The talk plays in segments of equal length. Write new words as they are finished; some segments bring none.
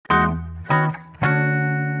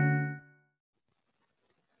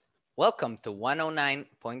Welcome to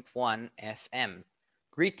 109.1 FM.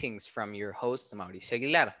 Greetings from your host, Mauricio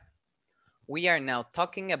Aguilar. We are now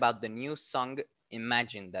talking about the new song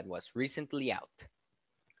Imagine that was recently out.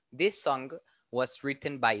 This song was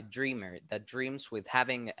written by a dreamer that dreams with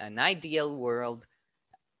having an ideal world,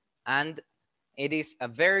 and it is a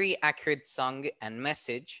very accurate song and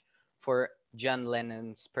message for John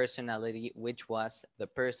Lennon's personality, which was the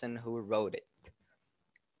person who wrote it.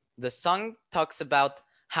 The song talks about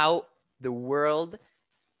how the world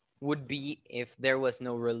would be if there was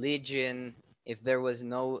no religion, if there was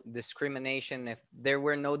no discrimination, if there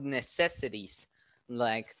were no necessities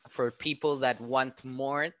like for people that want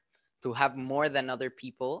more to have more than other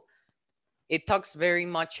people. It talks very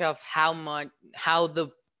much of how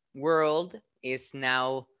the world is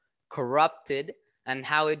now corrupted and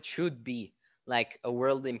how it should be, like a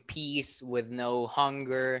world in peace with no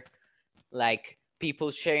hunger, like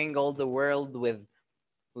people sharing all the world with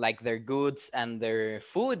like their goods and their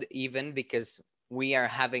food, even because we are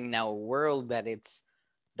having now a world that it's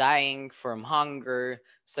dying from hunger,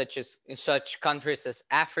 such countries as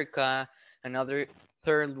Africa and other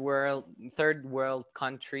third world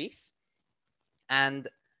countries. And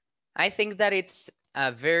I think that it's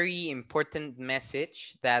a very important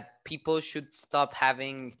message that people should stop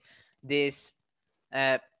having these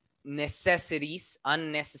uh, necessities,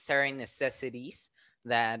 unnecessary necessities.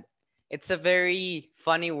 That it's a very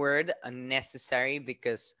funny word, unnecessary,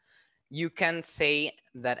 because you can say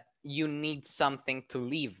that you need something to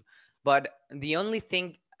live, but the only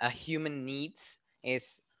thing a human needs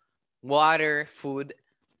is water, food,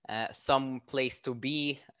 some place to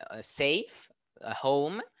be safe, a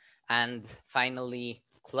home, and finally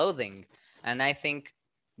clothing. And I think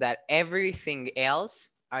that everything else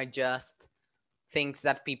are just things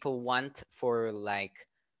that people want for like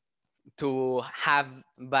to have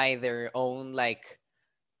by their own like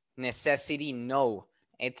necessity. No,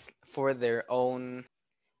 it's for their own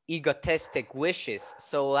egotistic wishes.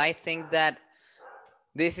 So I think that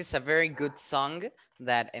this is a very good song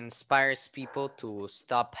that inspires people to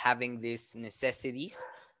stop having these necessities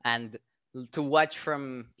and to watch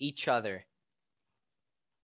from each other.